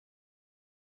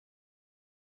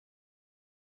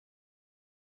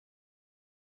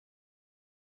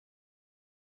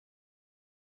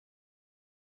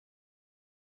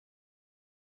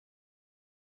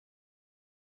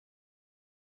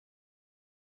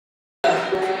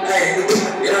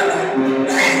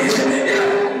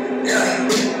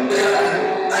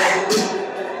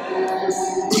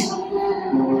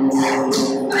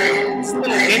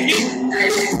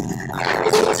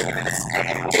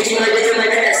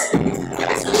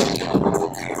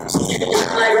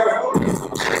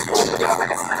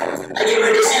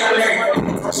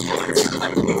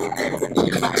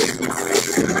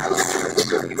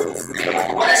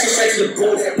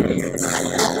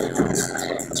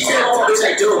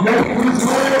Make his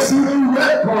way to the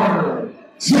red corner,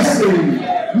 Jesse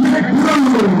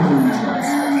McBroom.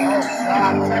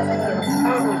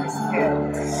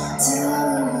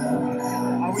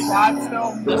 Are we live still?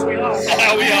 Yes, we are.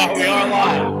 Yeah, we are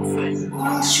live.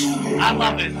 I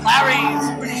love it. Larry's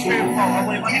pretty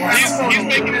straightforward. He's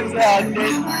making his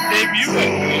debut.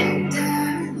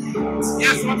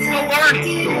 Yes, I'm still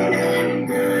learning.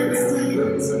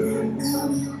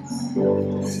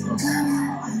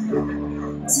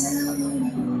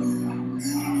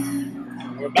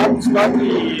 We're about to start the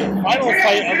final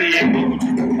fight of the evening, which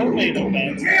is the co-main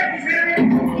event.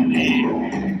 The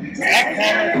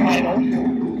Jackhammer title.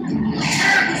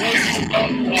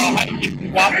 If you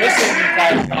got listening the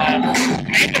entire time,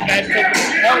 main event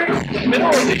taking part in the middle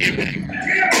of the evening.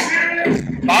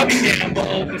 Bobby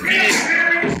Campbell defeated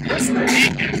Chris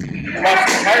Deacon. Watched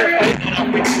the entire fight in a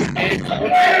weekly game.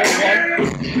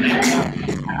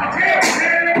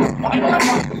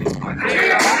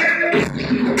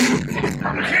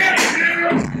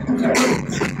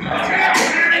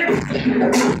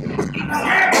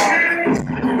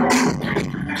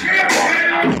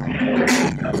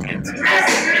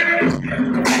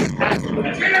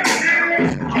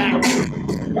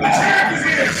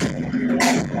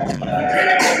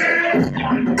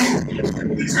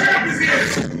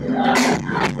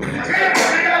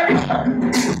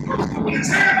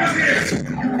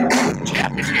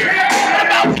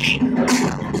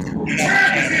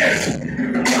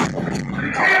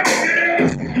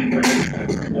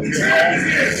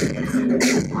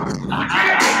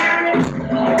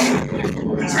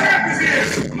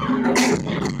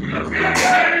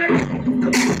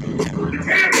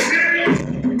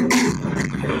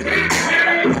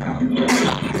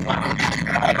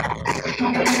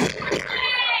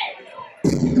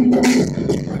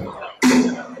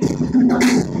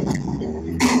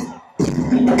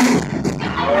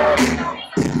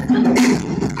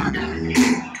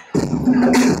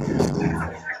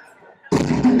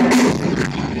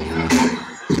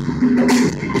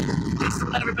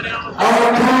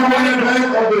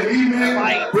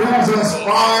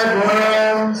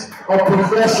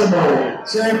 Professional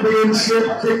Championship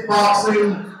Kickboxing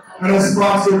and is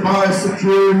sponsored by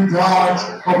Security Dodge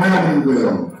of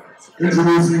Hamlinville.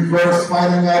 Introducing first,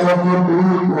 fighting out of the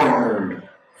blue corner,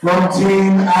 from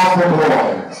Team Alpha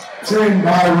Boys, trained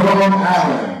by Ron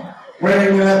Allen,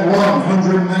 weighing in at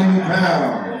 190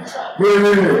 pounds.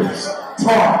 Here is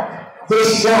Tariq the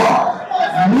Shark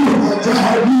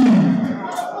Mujahid.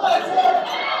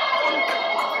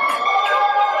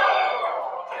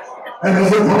 And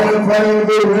his opponent fighting in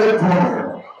the red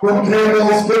corner, from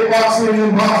Carroll's Kickboxing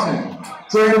in Boston,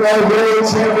 trained by world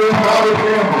champion Bobby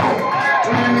Campbell,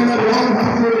 weighing in at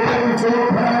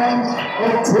 184 pounds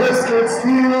of twisted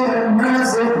steel and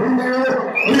massive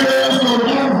heel. Here's the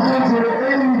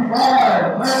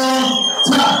 185-pound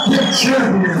top kick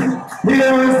champion.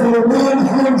 Here is the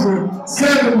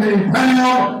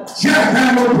 170-pound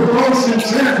Jackhammer Promotion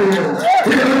champion.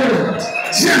 Here is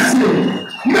Jesse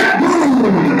McBroom.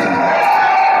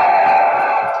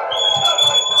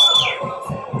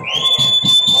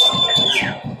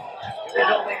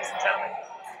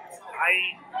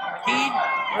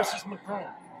 Mujahid versus McBroom.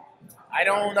 I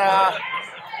don't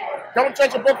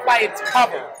judge a book by its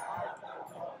cover,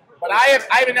 but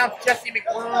I've announced Jesse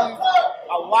McBroom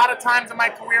a lot of times in my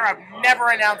career. I've never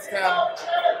announced him not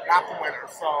the winner.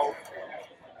 So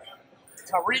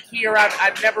Tariq here,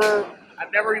 I've never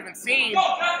even seen.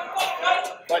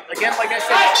 But again, like I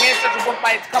said, you can't judge a book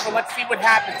by its cover. Let's see what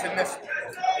happens in this.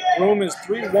 McBroom is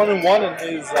 3-1-1 in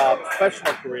his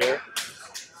professional career.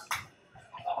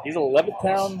 He's a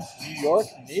Levittown, New York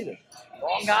native.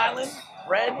 Long Island,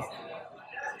 bred,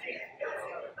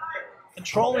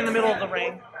 controlling the middle of the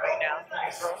ring right now.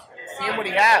 Seeing what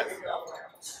he has.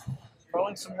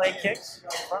 Throwing some leg kicks,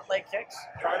 front leg kicks,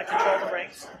 trying to control the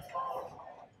ring.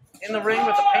 In the ring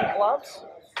with the pink gloves.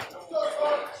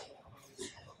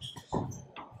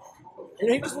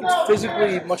 He just looks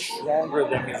physically much stronger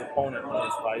than his opponent in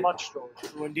this fight. Much stronger.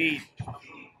 Indeed.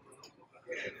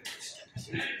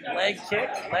 Leg kick,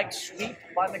 leg sweep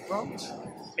by McBroom.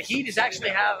 Mujahid is actually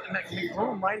have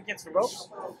McBroom right against the ropes.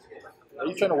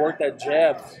 He's trying to work that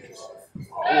jab. Ooh,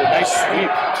 nice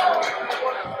sweep.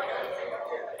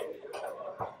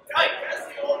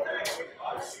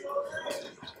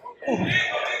 Ooh,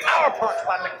 power punch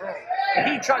by McBroom.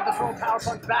 Mujahid tried to throw a power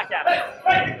punch back at him.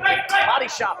 Body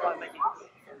shot by Mujahid.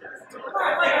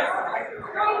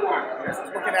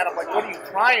 Looking at him like, what are you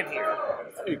trying here?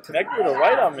 You connected with a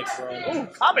right on McBroom. Ooh,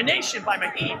 combination by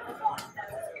Mujahid.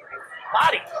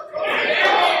 Body.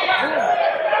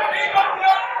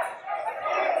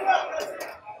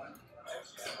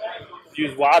 you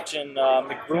was watching,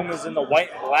 McBroom is in the white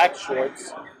and black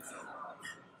shorts.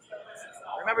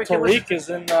 Remember, Tariq is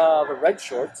in the red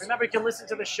shorts. Remember, you can listen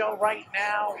to the show right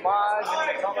now, live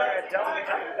and in color at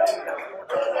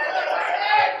www.sports.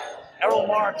 Errol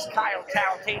Marks, Kyle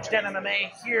Carroll, Cage Den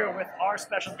MMA, here with our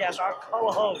special guest, our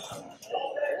co-host,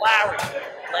 Larry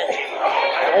Legend.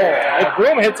 Oh,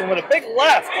 McBroom hits him with a big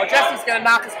left. Oh, Jesse's gonna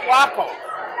knock his block off.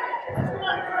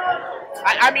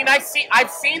 I mean, I've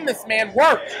seen this man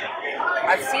work.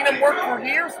 I've seen him work for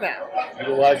years now.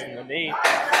 Utilizing the knee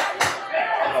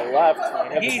on the left.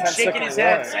 He's shaking his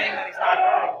head, saying that he's not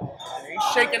hurting. He's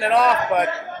shaking it off, but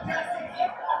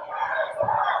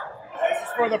this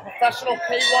is for the professional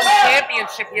K1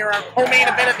 championship here, our co-main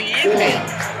event of the evening.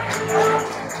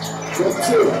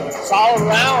 Solid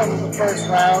round in the first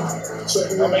round.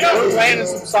 McBroom landed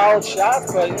some solid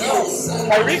shots, but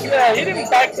Tariq, he didn't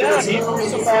back down. He threw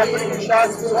some pretty good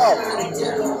shots as well.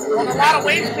 Well, in a lot of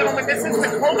ways, gentlemen, this is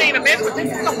the co-main event, but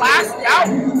this is the last bout.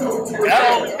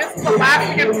 So this is the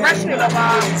lasting impression of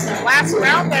last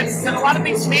round that a lot of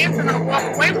these fans are going to walk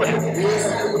away with.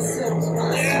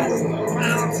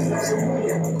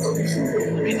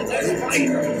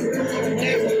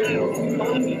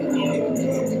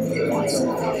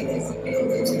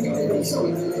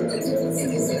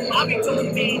 Bobby told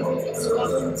me he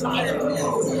wasn't tired.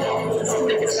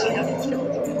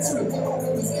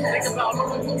 Think about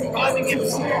driving him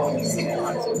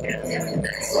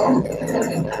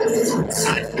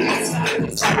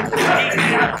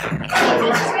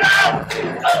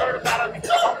heard about him.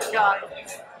 Guy,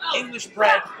 English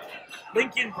bred,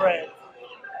 Lincoln bred,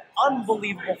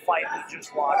 unbelievable fight we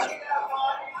just watched.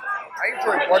 I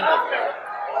enjoyed one of them.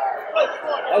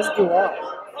 As do I.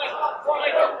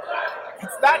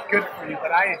 It's not good for you,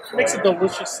 but I enjoy it. Makes a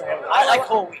delicious sandwich. I like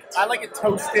whole wheat. I like it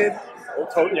toasted.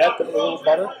 Yeah, a little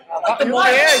butter.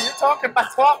 Yeah, you're talking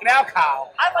about talk now,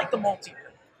 Kyle. I like the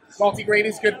multi-grain. Multi-grain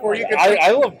is good for you. Good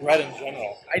I love bread in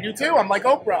general. I do too. I'm like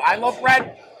Oprah. I love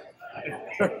bread.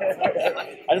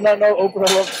 I did not know Oprah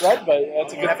loves bread, but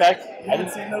that's a good fact. You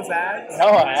haven't seen those ads? No,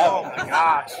 I haven't. Oh my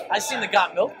gosh. I seen the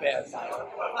Got Milk band.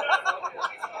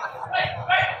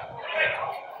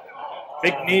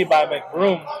 Big knee by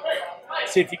McBroom.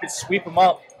 See if he can sweep him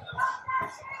up.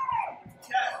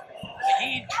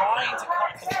 He trying to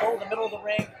control the middle of the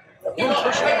ring. McBroom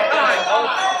pushing him up.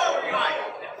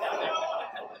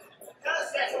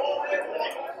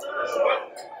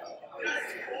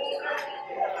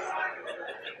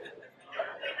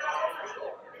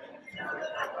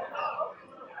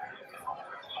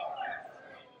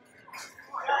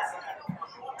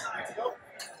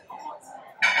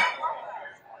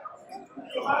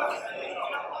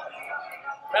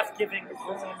 Ref giving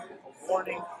McBroom a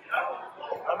warning.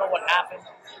 I don't know what happened.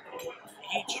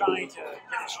 He trying to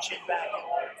get his chin back.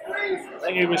 I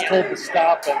think he was told to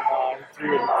stop and he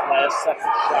threw a last second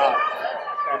shot.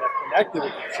 Kind of connected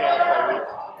with the chin.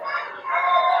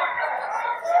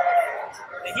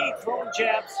 The Heat throwing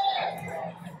jabs.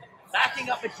 Backing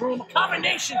up McBroom. A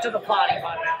combination to the body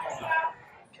by McBroom.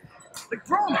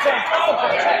 McBroom throwing power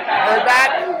punch. Heard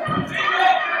that?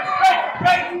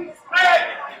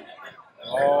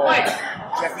 Oh,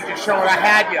 Jeffy just showing I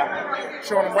had you.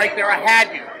 Showing him right there I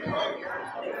had you.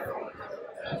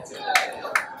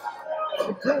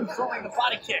 McBroom throwing the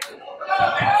body kick. So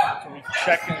he's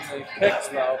checking the kicks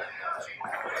though.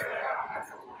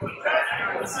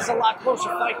 This is a lot closer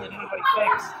fight than anybody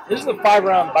thinks. This is a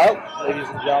 5-round bout, ladies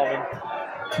and gentlemen.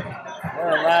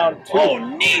 We're in round 2. Oh,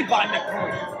 knee by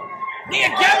McBroom. Knee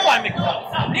again by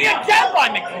McBroom. Knee again by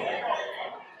McBroom.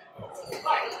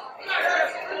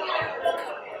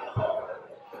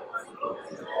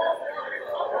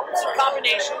 Some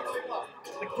combination.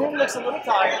 McBroom looks a little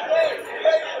tired.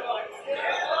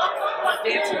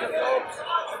 Dancing to the ropes.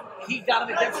 He got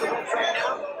him against the ropes right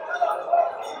now.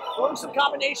 Throwing some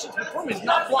combinations. McBroom is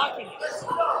not blocking it.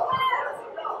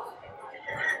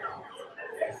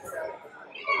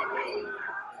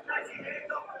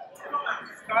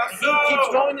 He keeps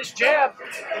throwing this jab.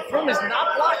 McBroom is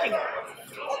not blocking it.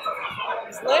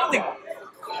 He's landing.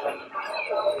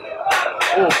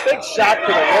 Oh, big shot to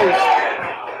the waist.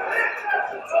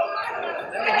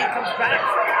 Then the Heat comes back.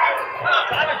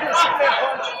 Trying to do a Superman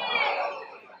punch.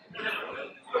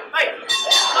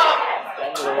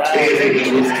 End of the round.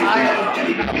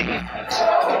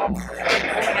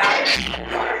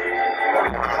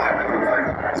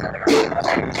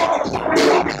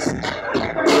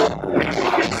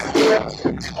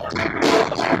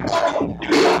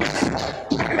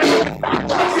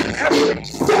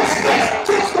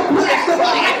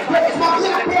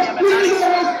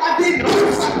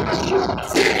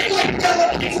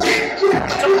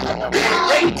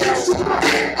 Great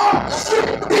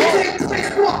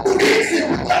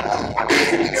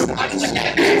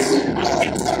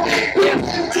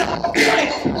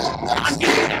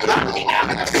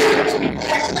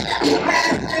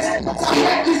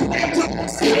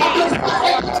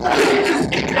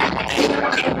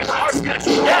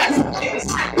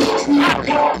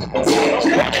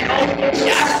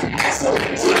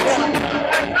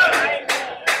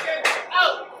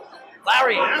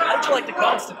Larry, how'd you like the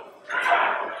constant?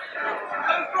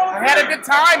 I had a good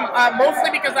time,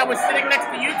 mostly because I was sitting next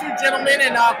to you two gentlemen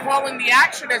and calling the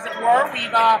action, as it were.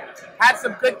 We've had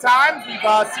some good times. We've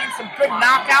seen some good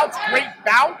knockouts, great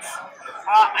bouts.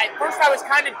 At first, I was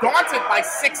kind of daunted by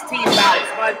 16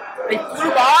 bouts, but they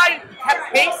flew by,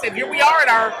 kept pace, and here we are at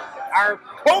our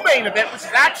co-main event, which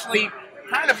is actually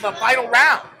kind of the final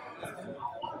round.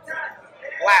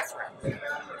 Last round.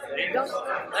 There you go.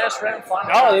 Last round,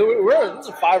 final. No, this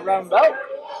is a 5-round bout.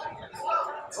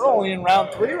 We're only in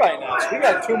round 3 right now, so we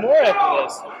got 2 more after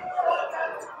this.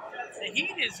 The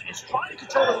Heat is trying to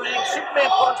control the ring. Superman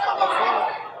punch by McBroom.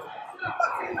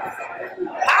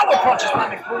 Power punches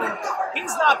by McBroom.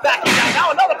 He's not backing down.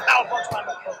 Now another power punch by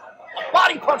McBroom. A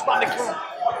body punch by McBroom.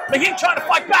 The Heat trying to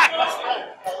fight back.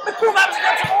 McBroom happens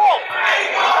against them all.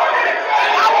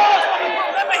 Power punch by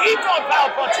McBroom. Then the Heat throwing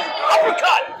power punches.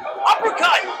 Uppercut.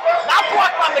 Uppercut. Now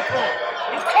blocked by McBroom.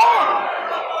 He's calling him.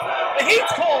 The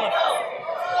Heat's calling him.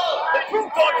 McBroom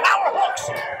throwing power hooks.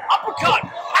 Uppercut.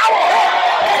 Power hook.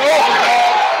 It's over,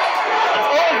 dog. It's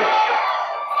over.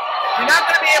 You're not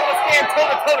going to be able to stand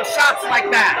toe-to-toe to shots like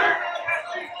that.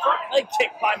 Front leg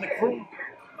kick by McBroom.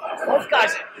 Both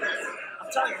guys, I'm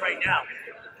telling you right now,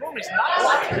 McBroom is not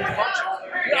blocking his punches.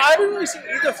 Yeah, I haven't really seen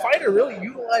either fighter really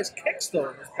utilize kicks, though,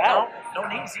 in this bout. No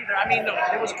knees either. I mean,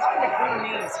 there was a couple McBroom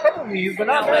knees. A couple knees, but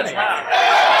not many. Round.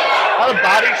 A lot of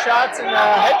body shots and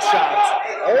head shots.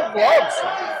 Old gloves.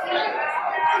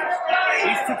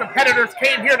 These two competitors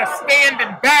came here to stand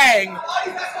and bang.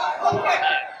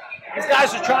 These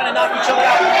guys are trying to knock each other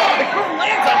out. McBroom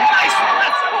lands a nice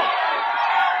left hook.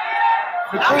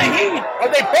 Now the Heat. Oh,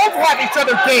 they both have each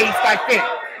other dazed, I think.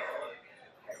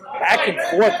 Back and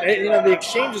forth. The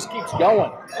exchange just keeps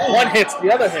going. One hits,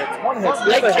 the other hits. One hits, Front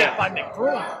the leg other kick hits. by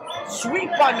McBroom.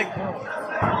 Sweep by McBroom.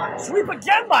 Sweep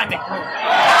again by McBroom.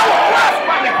 Power blast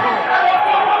by McBroom.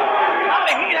 Now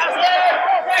the Heat has a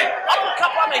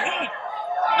uppercut by the Heat.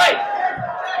 Hey.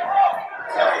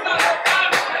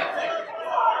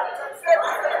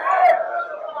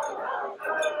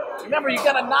 Remember, you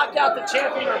got to knock out the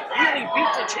champion or really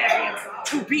beat the champion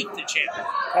to beat the champion.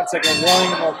 10 second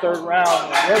warning in the 3rd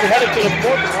round. We're headed to the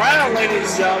 4th round, ladies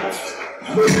and gentlemen.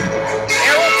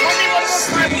 Carroll, tell me what more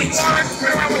time we are.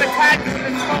 Turn around with a tag with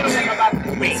this photo I'm about to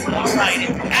tweet. All right,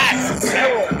 it's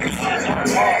Carroll.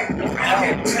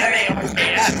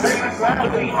 M-A-R-K-S.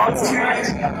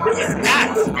 This is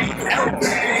Carroll.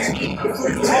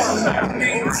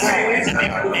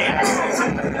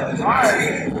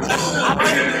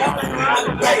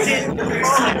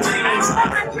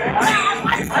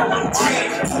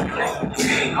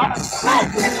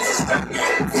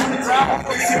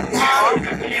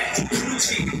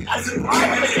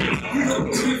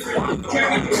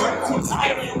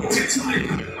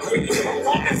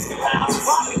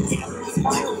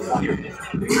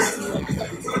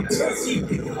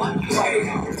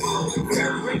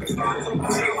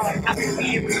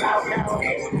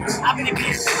 Happy to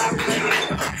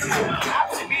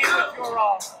be here with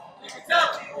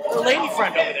your lady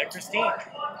friend over there, Christine.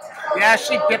 Yeah,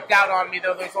 she dipped out on me,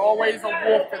 though. There's always a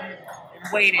wolf in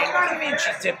waiting. What do you mean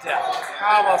she dipped out?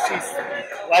 Oh, well, she's...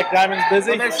 Black Diamond's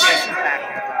busy. Well, there's she's back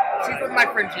here. She's with my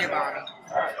friend Giovanni.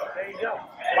 There you go.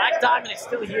 Black Diamond is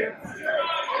still here. Is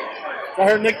that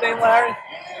her nickname, Larry?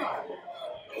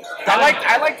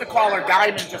 I like to call her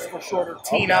Diamond just for shorter.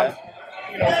 Tina. Okay.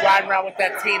 You know, riding around with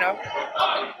that Tina.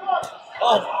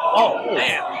 Oh,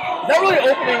 man. He's not really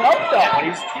opening up, though.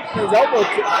 He's keeping his elbow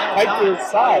tight to his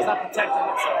He's side. not protecting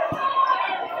himself.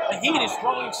 The Heat is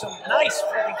throwing some nice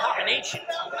freaking combinations.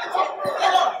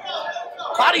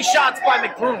 Body shots by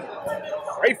McBroom.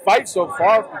 Great fight so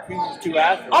far between these two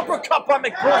athletes. Uppercut by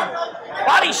McBroom.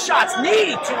 Body shots.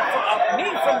 Knee from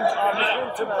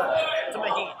McBroom to the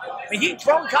Heat. The Heat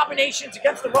throwing combinations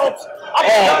against the ropes.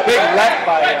 Oh, big left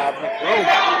by McBroom.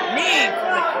 Knee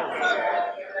from McBroom.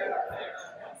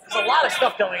 There's a lot of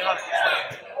stuff going on.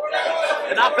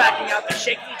 They're not backing out. They're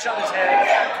shaking each other's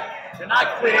heads. They're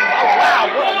not quitting. Oh, wow.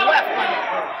 What a left by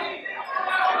McBroom.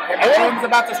 McBroom's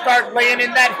about to start laying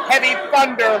in that heavy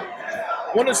thunder.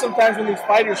 I wonder sometimes when these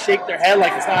fighters shake their head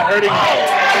like it's not hurting them.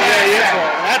 Yeah, he is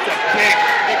one. That's a big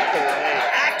kick to the head.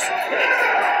 Axe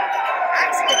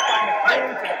kick by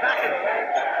McBroom to the back of the head.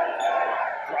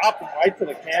 dropping right to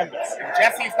the canvas.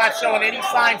 Jesse's not showing any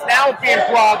signs now of being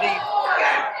groggy.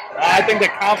 I think the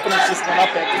confidence just went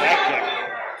up after that kick.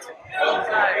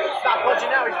 Stop punching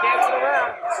now. He's dancing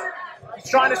around. He's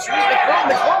trying to shoot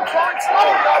McBroom. McBroom throwing slow.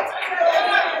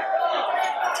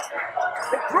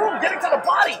 McBroom getting to the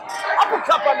body.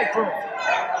 Uppercut by McBroom.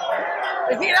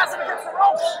 Mahid has him against the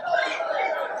ropes.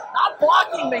 Not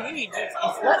blocking Mahid.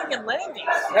 He's letting him land these.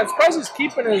 I'm surprised he's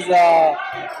keeping his left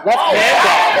hand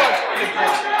down.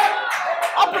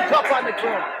 Uppercut by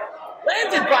McBroom.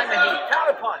 Landed by Mahid.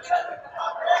 Counterpunch.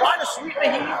 Trying to sweep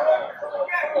Mahid.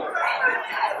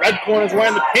 Red corner's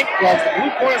wearing the pink gloves. The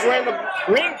blue corner's wearing the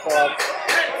green gloves.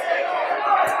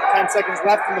 10 seconds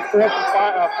left in the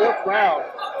fourth round.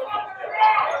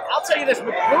 I'll tell you this,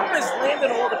 McBroom has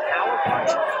landed all the power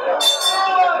punches.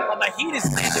 But Mahid is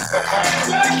landing for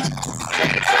punches.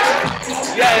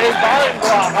 Yeah, his volume's a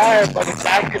lot higher, but his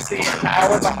accuracy and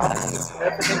power behind the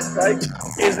significant strike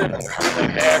isn't really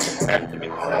there compared to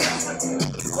McBroom.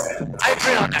 I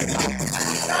agree on that.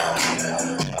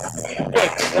 Good,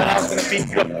 because then I was going to beat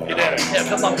you up if you didn't. Yeah,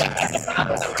 good luck.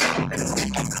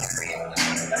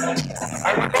 All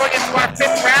right, we're going into our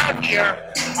 5th round here.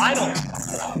 Final.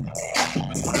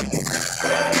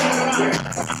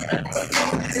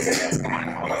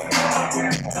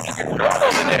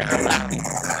 Over there.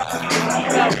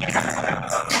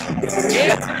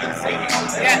 Yeah.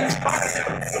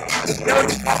 No,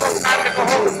 it's almost time to go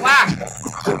home and laugh.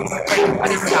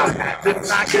 That's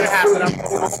not going to happen. I'm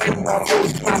going to spend more time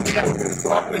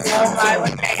with Long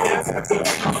Island native.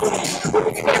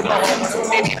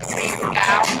 Maybe a clean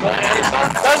cow.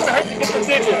 It doesn't hurt to get the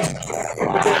digits.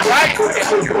 Right,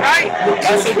 you're right.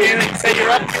 That's what you say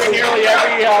you're up for nearly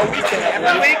every weekend.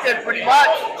 Every weekend, pretty much.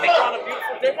 Take on a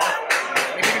beautiful day.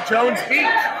 Maybe the Jones Beach.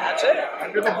 That's it.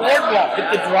 Under the boardwalk.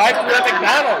 Get the drive-thru at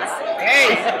McDonald's.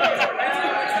 Hey.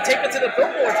 Take it to the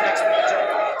billboards next week, Joe.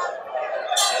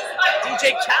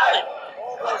 DJ Khaled.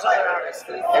 All those other artists.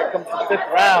 Here comes the 5th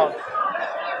round.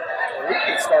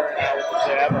 Tariq starting out with the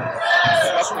jab.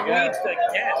 Sweeps again.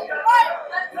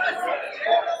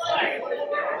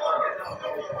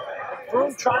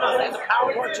 McBroom trying to land the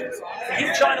power punches.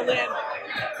 He's trying to land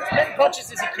as many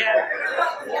punches as he can.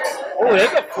 Oh,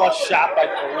 there's a flush shot by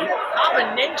Tariq.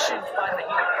 Combinations by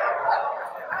Mahid.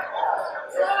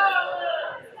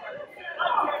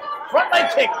 Front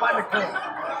leg kick by McBroom.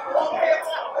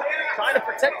 Trying to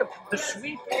protect the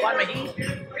sweep by Mahid.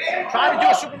 Trying to do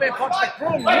a Superman punch.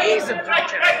 McBroom knees him to the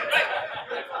chest.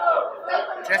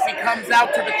 Jesse comes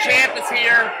out to the champions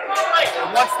here.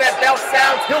 And once that bell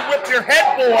sounds, he'll whip your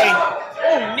head, boy.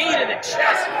 Oh, knee to the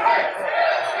chest.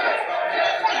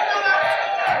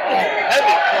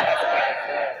 Heavy.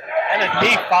 And a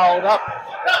knee followed up.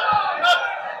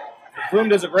 McBroom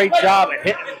does a great job at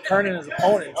hitting and turning his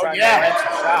opponent and trying to land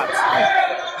some shots.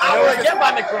 Power again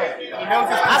by McBroom. He knows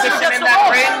his position in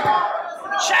that ring.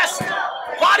 Chest.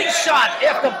 Body shot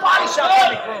after body shot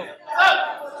by McBroom.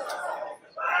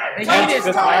 He is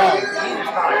tired.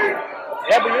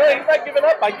 Yeah, but he's not giving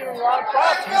up by giving a lot of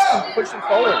props. He's just pushing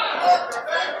forward.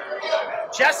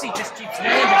 Jesse just keeps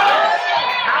landing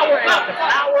power after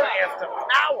power after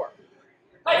power.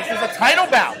 This is a title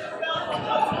bout.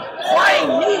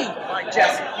 Flying knee by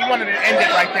Jesse. He wanted to end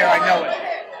it right there, I know it.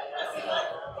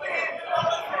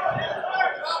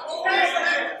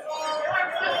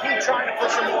 Keep trying to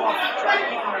push him off, trying to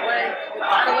keep him away.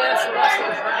 Trying to last the rest of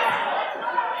his round.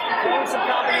 Throwing some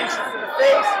combinations to the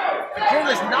face. McBroom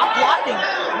is not blocking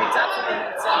that. I mean, it's absolutely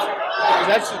insensitive. Because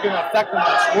that's just going to affect him on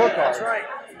the scorecard. That's right.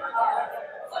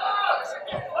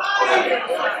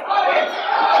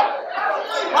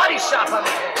 Body shot by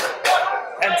McBroom.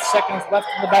 10 seconds left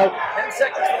in the bout. 10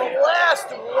 seconds for the last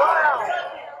round.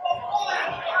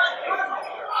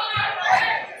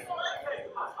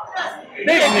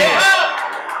 Big knee.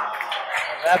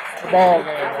 That's the ball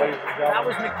game, ladies and That gentlemen.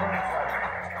 was McBroom's fight.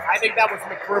 I think that was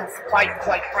McBroom's fight,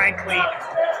 quite frankly.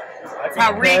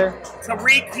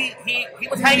 Tariq, he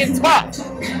was hanging tough.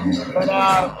 But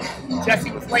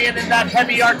Jesse was laying in that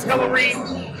heavy artillery.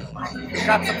 He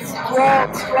got some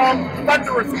strong,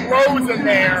 thunderous blows in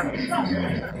there.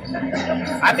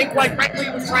 I think, quite frankly,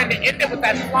 he was trying to end it with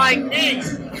that flying knee.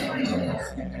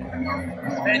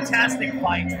 Fantastic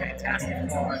fight, fantastic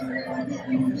fight.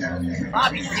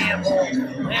 Bobby Campbell,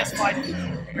 last fight of his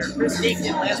career. Chris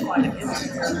Aiken, last fight of his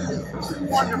career.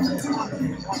 Wonderful.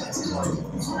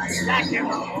 Back here.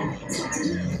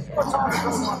 We're talking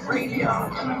on radio.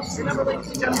 Remember, ladies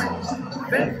and gentlemen,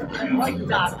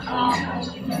 betfight.com.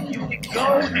 You can go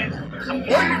and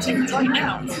support your teams right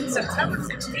now, September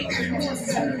 16th.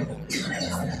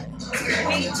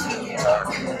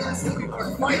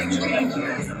 Fighting Street,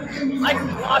 Mike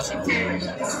Washington,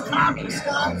 Tommy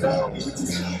Sconzo.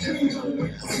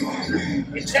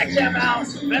 You check them out,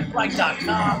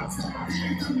 eventbrite.com.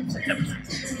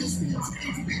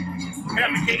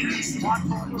 Kevin Casey, Mark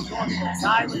North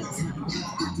Island,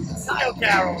 Kyle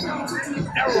Carroll,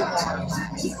 Errol Mars,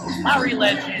 Larry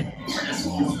Legend,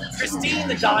 Christine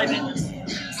the Diamond,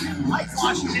 Mike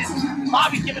Washington,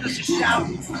 Bobby giving us a shout.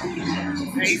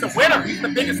 Yeah, he's a winner. He's the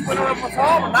biggest winner of us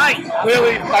all tonight.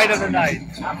 Clearly, fight of the night.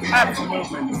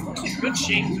 Absolutely. In good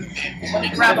shape. Let me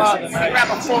grab a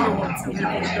photo of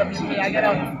WWE. I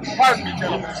gotta, pardon me,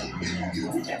 gentlemen.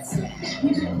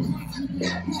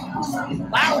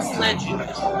 Larry Legend.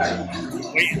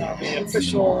 Waiting on the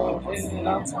official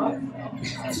announcement.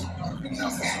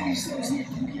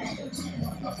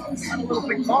 A little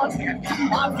big pause here.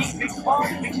 Bobby, big pause,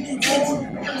 big score.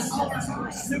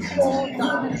 Super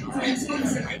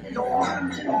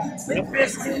Big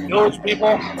Biscuit. Village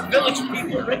people. Village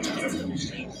people, Rich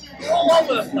Machine. All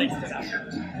over the place tonight.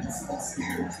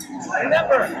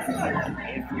 Remember,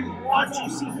 if you want to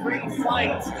see great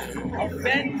fights,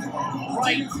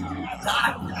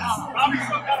 eventbrite.com.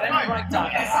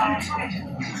 Eventbrite.com.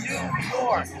 New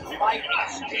York Fight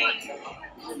Exchange.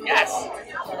 Yes.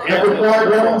 Every 5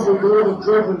 rounds will go to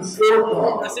judges'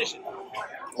 scorecard. Decision.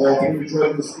 All 3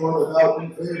 judges scored the bout in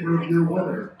favor of your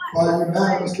winner by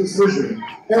unanimous decision.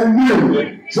 And new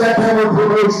Jackhammer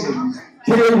Promotions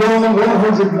K1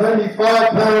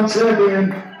 195-pound champion,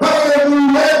 by the new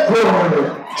red corner,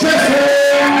 Jesse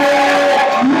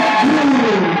McBroom.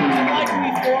 Like we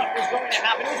thought was going to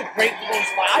happen, it was a great close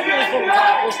fight. I really thought it was a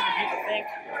lot closer than people think.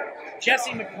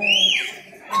 Jesse McBroom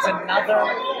is another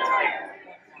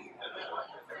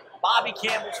Bobby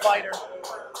Campbell's fighter.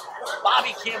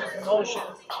 Bobby Campbell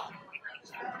Promotions.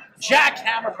 Jack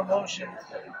Hammer Promotions.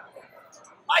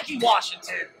 Mikey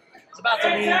Washington is about to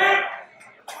leave.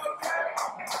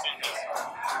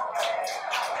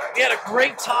 We had a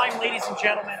great time, ladies and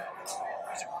gentlemen. It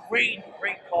was a great,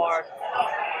 great card.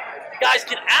 You guys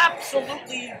can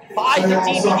absolutely buy the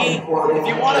DVD if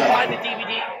you want to buy the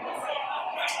DVD.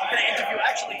 I'm going to interview,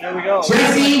 actually. There we go.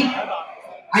 Jesse, Hold on.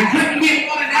 I couldn't get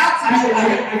one announcing you.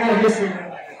 I got a history.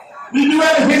 We do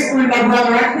have a history, my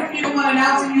brother. I couldn't get one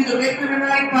announcing you the victor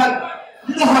tonight, but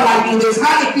you know how I do this.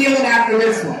 How you feeling after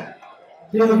this one?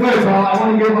 Feeling good, bro. I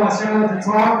want to give a shout out to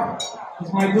Talk.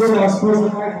 It's my dude. I was supposed to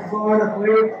fight for Florida,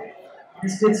 played.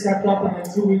 This kid stepped up in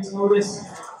like 2 weeks' notice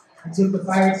and took the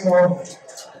fight, so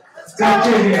it's up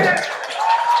to here.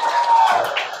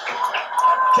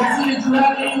 Jesse, did you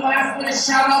have any last minute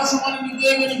shout outs you wanted to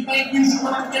give? Any thank yous you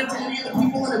wanted to give to any of the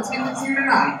people in attendance here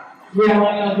tonight? Yeah, I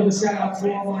want to give a shout out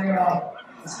to all my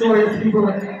historious people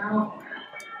that came out.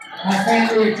 My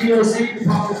family at DOC,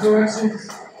 Department of Corrections,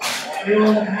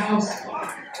 everyone in the house,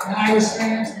 the Irish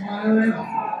fans from Ireland.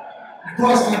 Of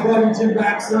course, my brother Jim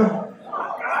Baxter.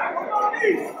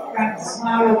 Got the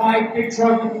smile of life, big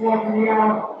truck walking me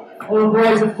out. All the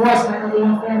boys, of course, my number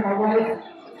one fan, my wife.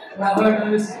 Without her, none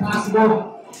of this is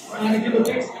possible. I want to give a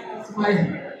big shout out to my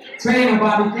trainer,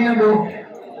 Bobby Campbell.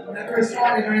 When I first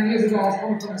started 9 years ago, I was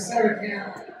coming from a Sarah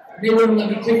camp, and they wouldn't let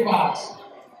me kickbox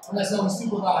unless I was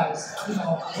supervised. You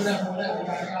know, whatever,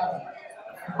 yada.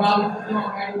 And Bobby put me on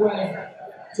right away.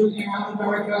 Took me around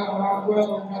America, around the world,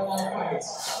 and got a lot of fights.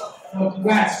 So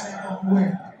congrats, man, on the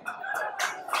win.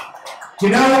 You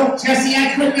know, Jesse,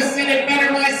 I couldn't have said it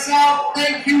better myself.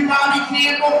 Thank you, Bobby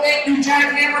Campbell. Thank you,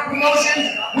 Jack Hammer Promotions.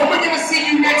 When we're going to see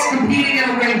you next competing in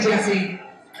a ring, Jesse?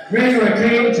 Ring or a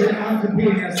cage, and I'm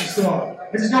competing as a star.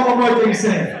 I just got one more thing to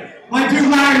say. My dude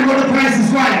Larry, what the price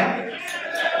is right.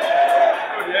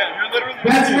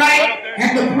 That's right.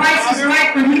 And the price is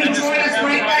right for you to join us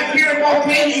right back here at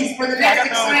Mulcahy's for the next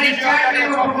exciting Jack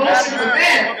Hammer Promotions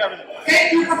event.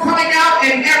 Thank you for coming out,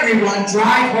 and everyone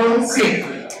drive home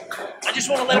safely. I just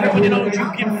want to let everybody know that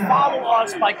you can follow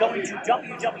us by going to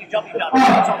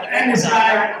www.sportsonthefence.com.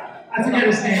 I forget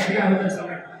his name. I got it.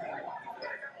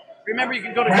 Remember, you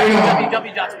can go to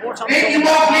www.sportsonthefence.com. Thank you,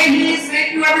 Mulcahy's.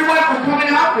 Thank you, everyone, for coming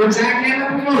out for Jack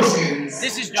Hammer Promotions.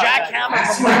 This is Jack Hammer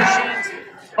That's Promotions.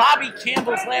 Bobby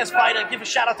Campbell's last fight. I give a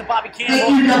shout out to Bobby Thank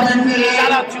Campbell. you, WPA.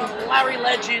 Shout out to Larry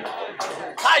Legend.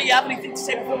 Ty, you have anything to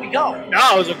say before we go?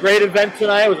 No, it was a great event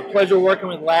tonight. It was a pleasure working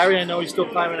with Larry. I know he's still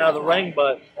climbing out of the ring,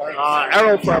 but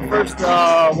Errol, for our first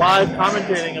live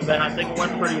commentating event, I think it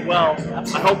went pretty well.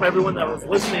 I hope everyone that was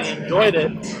listening enjoyed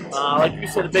it. Like you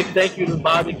said, a big thank you to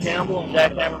Bobby Campbell and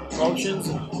Jack Hammer Promotions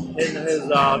and his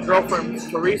girlfriend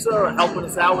Teresa helping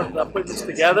us out with putting this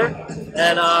together.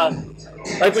 And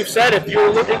like we've said, if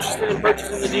you're interested in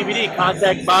purchasing the DVD,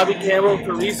 contact Bobby Campbell,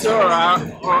 Teresa,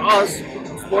 or us.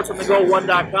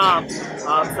 sportsonthego1.com.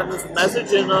 Send us a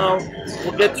message and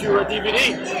we'll get you a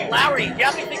DVD. Larry, you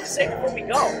have anything to say before we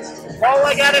go? All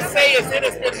I gotta say is it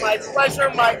has been my pleasure,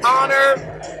 my honor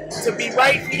to be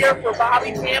right here for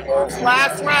Bobby Campbell's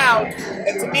last round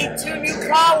and to meet two new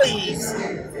colleagues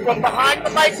from behind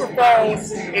the microphone.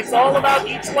 It's all about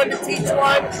each one to teach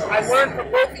one. I learned from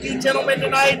both of you gentlemen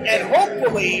tonight, and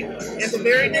hopefully in the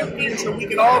very near future we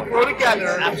can all grow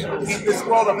together in this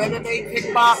world of MMA,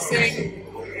 kickboxing,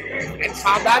 and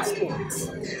combat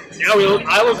sports. Yeah,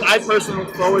 I personally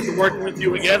look forward to working with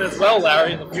you again as well,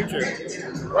 Larry, in the future.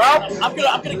 Well, I'm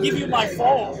gonna give you my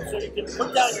phone so you can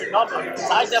put down your number, because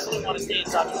I definitely want to stay in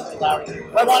touch with you, Larry.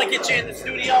 I want to get you in the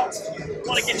studio.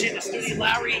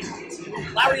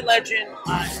 Larry Legend.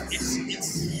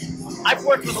 I've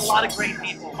worked with a lot of great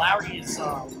people. Larry is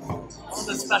one of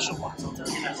the special ones, I'll tell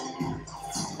you that.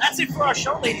 That's it for our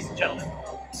show, ladies and gentlemen.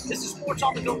 This is Sports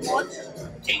on the Go 1,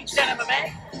 Cage 10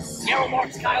 MMA, Carroll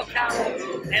Marks, Kyle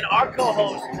Carroll, and our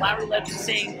co-host, Larry Legend,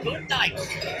 saying good night.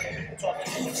 Talk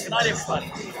to you. Good night,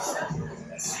 everybody.